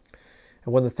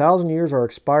 And when the 1,000 years are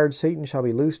expired, Satan shall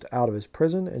be loosed out of his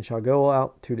prison, and shall go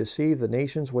out to deceive the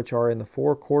nations which are in the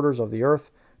four quarters of the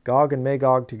earth, Gog and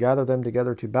Magog, to gather them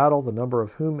together to battle, the number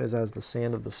of whom is as the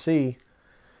sand of the sea.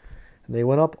 And they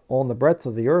went up on the breadth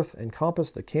of the earth, and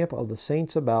compassed the camp of the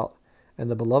saints about, and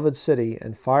the beloved city,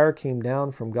 and fire came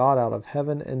down from God out of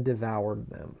heaven and devoured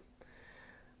them.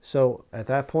 So at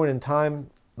that point in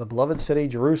time, the beloved city,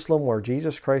 Jerusalem, where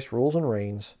Jesus Christ rules and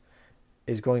reigns,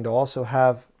 is going to also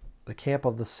have the camp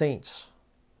of the saints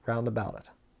round about it.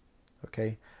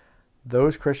 Okay?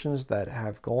 Those Christians that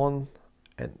have gone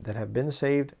and that have been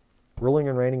saved, ruling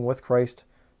and reigning with Christ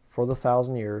for the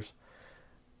 1,000 years,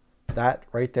 that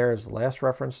right there is the last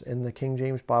reference in the King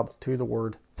James Bible to the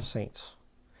word saints.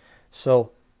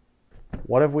 So,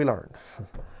 what have we learned?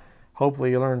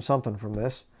 Hopefully you learned something from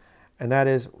this. And that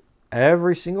is,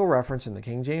 every single reference in the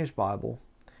King James Bible,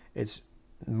 it's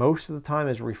most of the time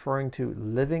is referring to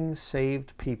living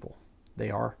saved people. They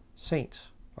are saints,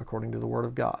 according to the Word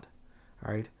of God.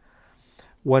 All right?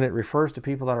 When it refers to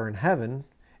people that are in heaven,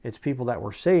 it's people that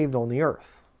were saved on the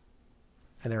earth.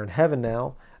 And they're in heaven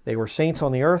now. They were saints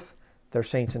on the earth. They're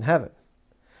saints in heaven.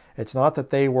 It's not that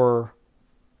they were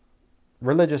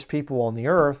religious people on the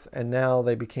earth and now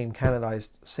they became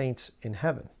canonized saints in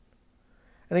heaven.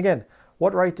 And again,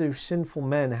 what right do sinful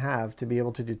men have to be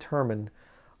able to determine,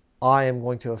 I am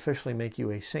going to officially make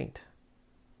you a saint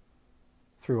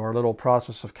through our little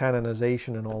process of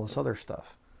canonization and all this other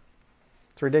stuff?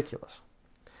 It's ridiculous.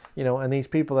 You know, and these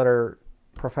people that are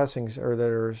professing, or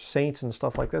that are saints and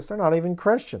stuff like this, they're not even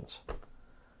Christians.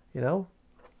 You know?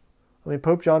 I mean,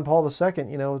 Pope John Paul II,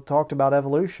 you know, talked about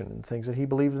evolution and things that he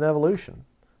believed in evolution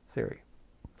theory,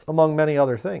 among many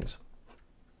other things.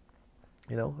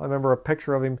 You know, I remember a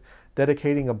picture of him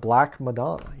dedicating a black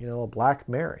Madonna, you know, a black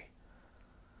Mary.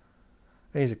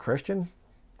 And he's a Christian.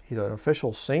 He's an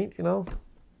official saint, you know.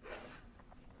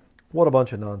 What a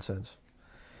bunch of nonsense.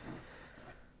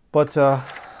 But, I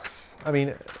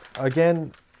mean,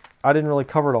 again, I didn't really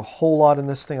cover it a whole lot in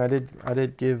this thing. I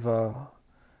did give,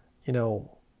 you know,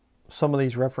 some of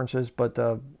these references, but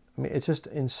I mean, it's just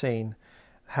insane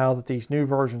how that these new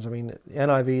versions, I mean,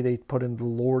 NIV, they put in the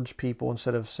Lord's people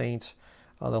instead of saints.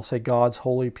 They'll say God's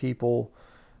holy people.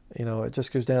 You know, it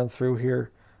just goes down through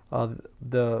here.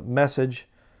 The Message,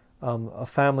 a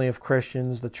family of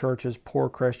Christians, the churches, poor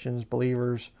Christians,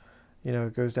 believers. You know,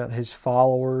 it goes down, his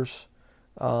followers,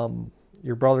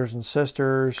 your brothers and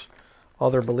sisters,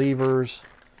 other believers.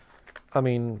 I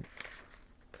mean,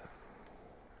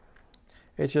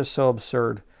 it's just so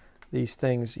absurd, these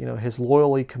things, you know, his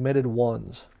loyally committed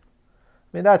ones.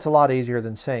 I mean, that's a lot easier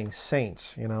than saying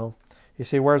saints, you know. You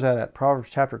see, where's that at? Proverbs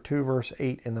chapter 2, verse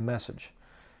 8 in the Message.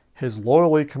 His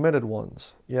loyally committed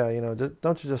ones. Yeah, you know,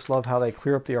 don't you just love how they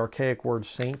clear up the archaic word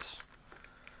saints?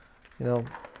 You know,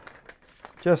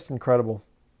 just incredible.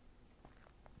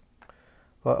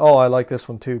 But, oh, I like this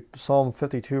one too. Psalm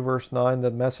 52, verse 9, the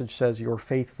Message says, your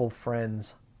faithful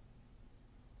friends.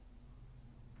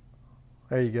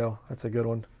 There you go. That's a good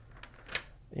one.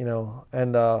 You know,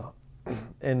 and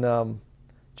in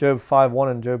Job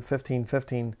 5:1 and Job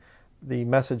 15:15, the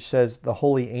Message says the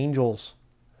holy angels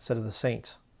instead of the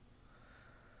saints.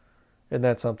 Isn't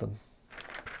that something?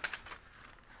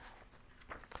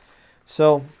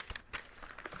 So,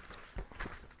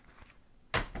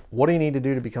 what do you need to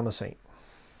do to become a saint?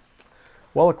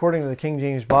 Well, according to the King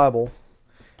James Bible,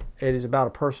 it is about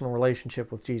a personal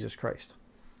relationship with Jesus Christ.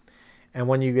 And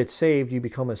when you get saved, you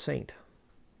become a saint.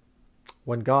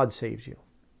 When God saves you.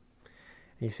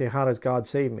 And you say, how does God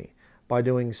save me? By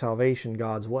doing salvation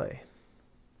God's way.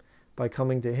 By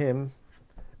coming to Him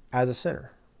as a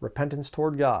sinner. Repentance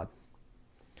toward God.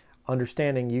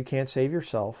 Understanding you can't save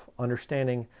yourself.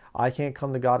 Understanding I can't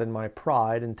come to God in my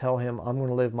pride and tell Him I'm going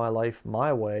to live my life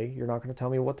my way. You're not going to tell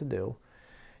me what to do.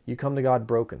 You come to God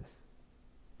broken.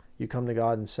 You come to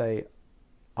God and say,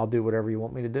 I'll do whatever you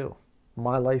want me to do.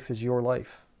 My life is your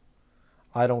life.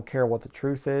 I don't care what the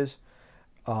truth is.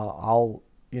 I'll,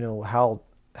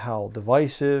 how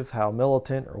divisive, how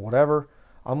militant, or whatever.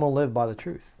 I'm going to live by the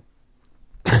truth.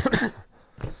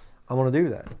 I'm going to do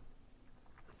that.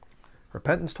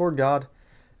 Repentance toward God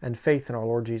and faith in our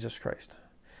Lord Jesus Christ.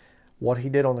 What he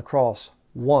did on the cross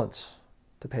once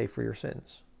to pay for your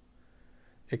sins,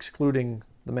 excluding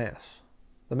the Mass.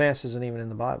 The Mass isn't even in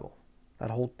the Bible.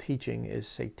 That whole teaching is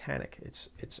satanic.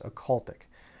 It's occultic.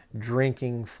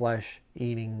 Drinking flesh,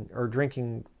 eating, or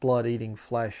drinking blood, eating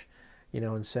flesh,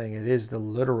 and saying it is the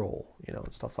literal,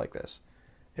 and stuff like this.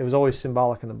 It was always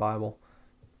symbolic in the Bible.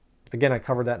 Again, I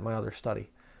covered that in my other study.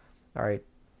 All right.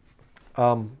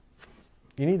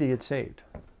 You need to get saved.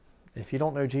 If you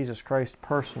don't know Jesus Christ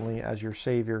personally as your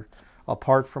Savior,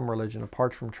 apart from religion,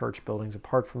 apart from church buildings,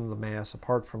 apart from the Mass,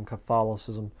 apart from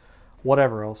Catholicism,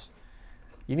 whatever else,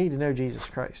 you need to know Jesus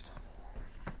Christ.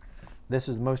 This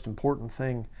is the most important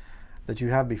thing that you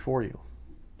have before you.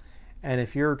 And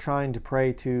if you're trying to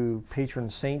pray to patron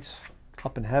saints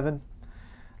up in heaven,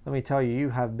 let me tell you, you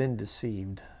have been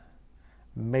deceived.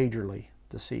 Majorly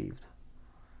deceived.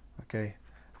 Okay?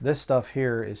 This stuff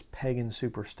here is pagan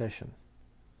superstition.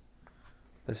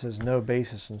 This has no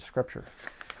basis in Scripture.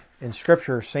 In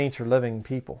Scripture, saints are living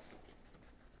people.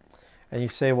 And you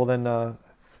say, well then,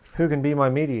 who can be my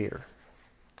mediator?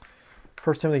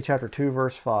 1 Timothy chapter 2,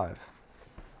 verse 5.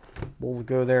 We'll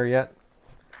go there yet.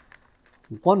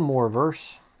 One more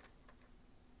verse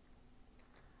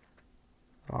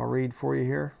I'll read for you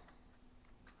here.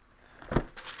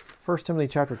 1 Timothy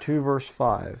chapter 2, verse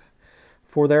 5.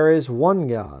 For there is one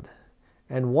God,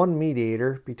 and one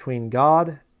mediator between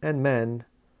God and men,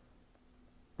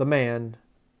 the man,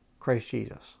 Christ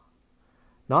Jesus.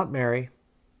 Not Mary,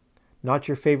 not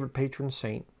your favorite patron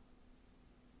saint,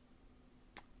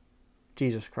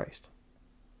 Jesus Christ.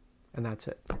 And that's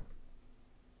it.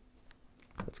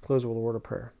 Let's close with a word of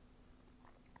prayer.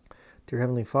 Dear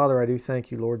Heavenly Father, I do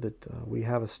thank you, Lord, that we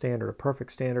have a standard, a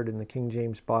perfect standard in the King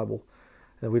James Bible,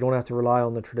 that we don't have to rely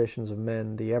on the traditions of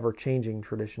men, the ever-changing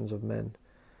traditions of men.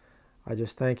 I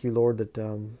just thank you, Lord,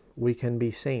 that we can be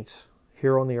saints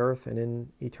here on the earth and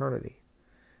in eternity.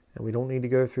 And we don't need to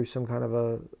go through some kind of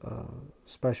a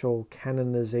special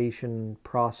canonization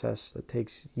process that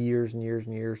takes years and years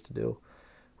and years to do.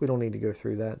 We don't need to go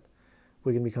through that.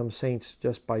 We can become saints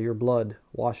just by your blood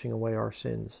washing away our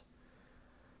sins.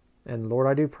 And Lord,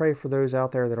 I do pray for those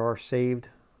out there that are saved,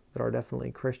 that are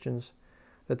definitely Christians,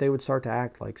 that they would start to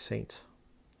act like saints,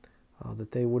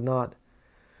 that they would not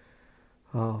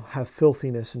have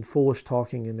filthiness and foolish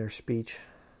talking in their speech,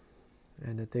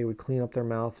 and that they would clean up their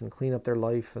mouth and clean up their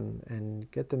life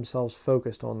and get themselves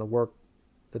focused on the work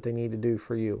that they need to do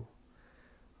for you,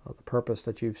 the purpose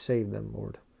that you've saved them,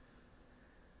 Lord.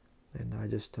 And I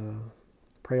just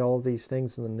pray all of these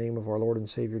things in the name of our Lord and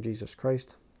Savior Jesus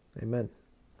Christ. Amen.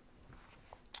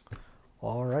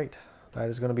 All right. That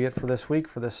is going to be it for this week,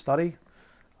 for this study.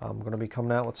 I'm going to be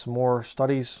coming out with some more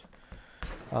studies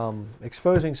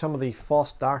exposing some of the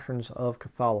false doctrines of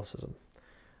Catholicism.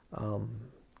 Going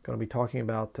to be talking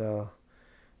about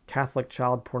Catholic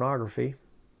child pornography.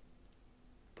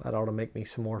 That ought to make me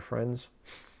some more friends.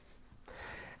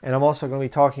 And I'm also going to be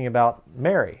talking about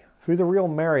Mary, who the real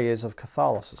Mary is of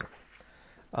Catholicism.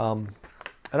 And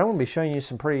I'm going to be showing you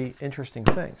some pretty interesting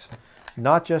things.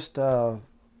 Not just,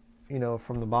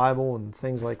 from the Bible and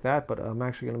things like that, but I'm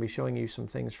actually going to be showing you some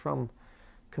things from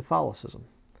Catholicism.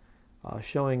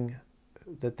 Showing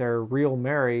that their real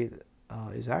Mary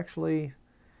is actually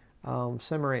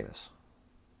Semiramis,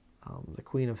 the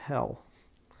Queen of Hell.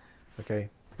 Okay,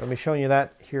 I'm going to be showing you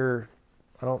that here,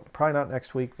 probably not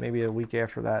next week, maybe a week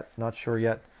after that, not sure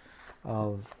yet.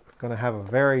 Going to have a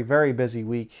very, very busy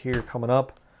week here coming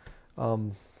up.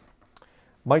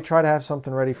 Might try to have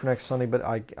something ready for next Sunday, but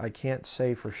I can't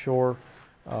say for sure.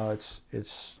 It's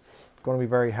going to be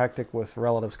very hectic with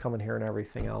relatives coming here and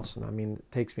everything else. And I mean,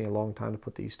 it takes me a long time to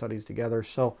put these studies together.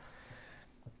 So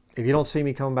if you don't see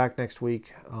me coming back next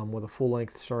week with a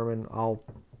full-length sermon, I'll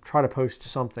try to post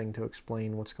something to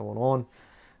explain what's going on.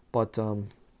 But I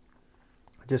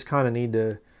just kind of need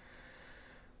to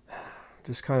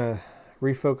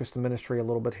refocus the ministry a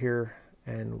little bit here.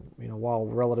 And, while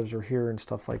relatives are here and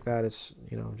stuff like that, it's,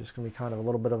 just going to be kind of a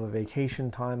little bit of a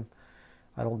vacation time.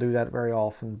 I don't do that very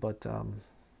often, but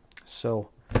so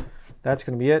that's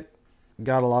going to be it.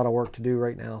 Got a lot of work to do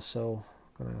right now, so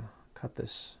I'm going to cut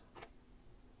this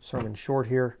sermon short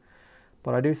here.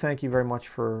 But I do thank you very much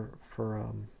for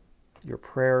your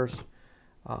prayers.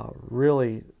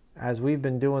 Really, as we've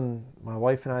been doing, my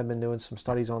wife and I have been doing some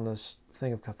studies on this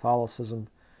thing of Catholicism.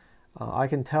 I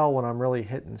can tell when I'm really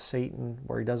hitting Satan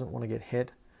where he doesn't want to get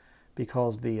hit,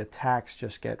 because the attacks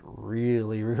just get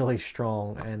really, really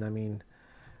strong. And I mean,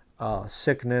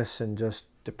 sickness and just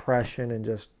depression and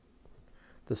just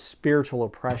the spiritual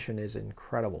oppression is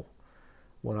incredible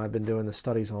when I've been doing the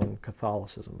studies on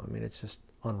Catholicism. I mean, it's just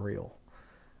unreal.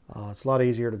 It's a lot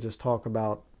easier to just talk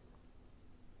about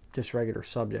just regular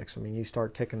subjects. I mean, you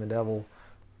start kicking the devil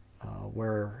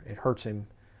where it hurts him,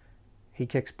 he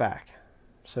kicks back.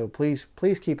 So please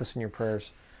keep us in your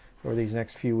prayers over these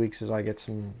next few weeks as I get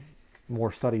some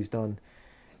more studies done.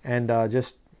 And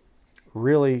just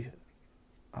really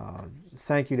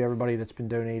thank you to everybody that's been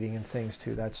donating and things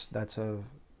too. That's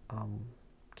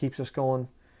keeps us going,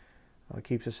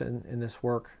 keeps us in this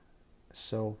work.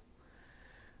 So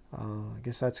I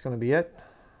guess that's going to be it.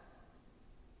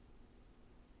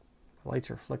 The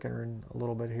lights are flickering a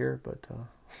little bit here, but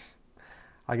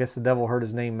I guess the devil heard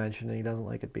his name mentioned and he doesn't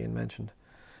like it being mentioned,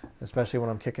 especially when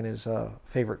I'm kicking his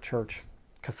favorite church,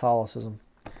 Catholicism.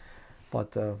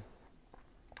 But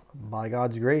by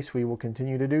God's grace, we will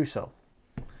continue to do so.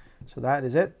 So that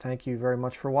is it. Thank you very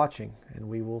much for watching, and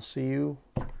we will see you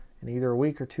in either a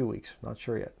week or 2 weeks. Not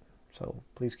sure yet. So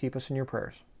please keep us in your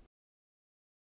prayers.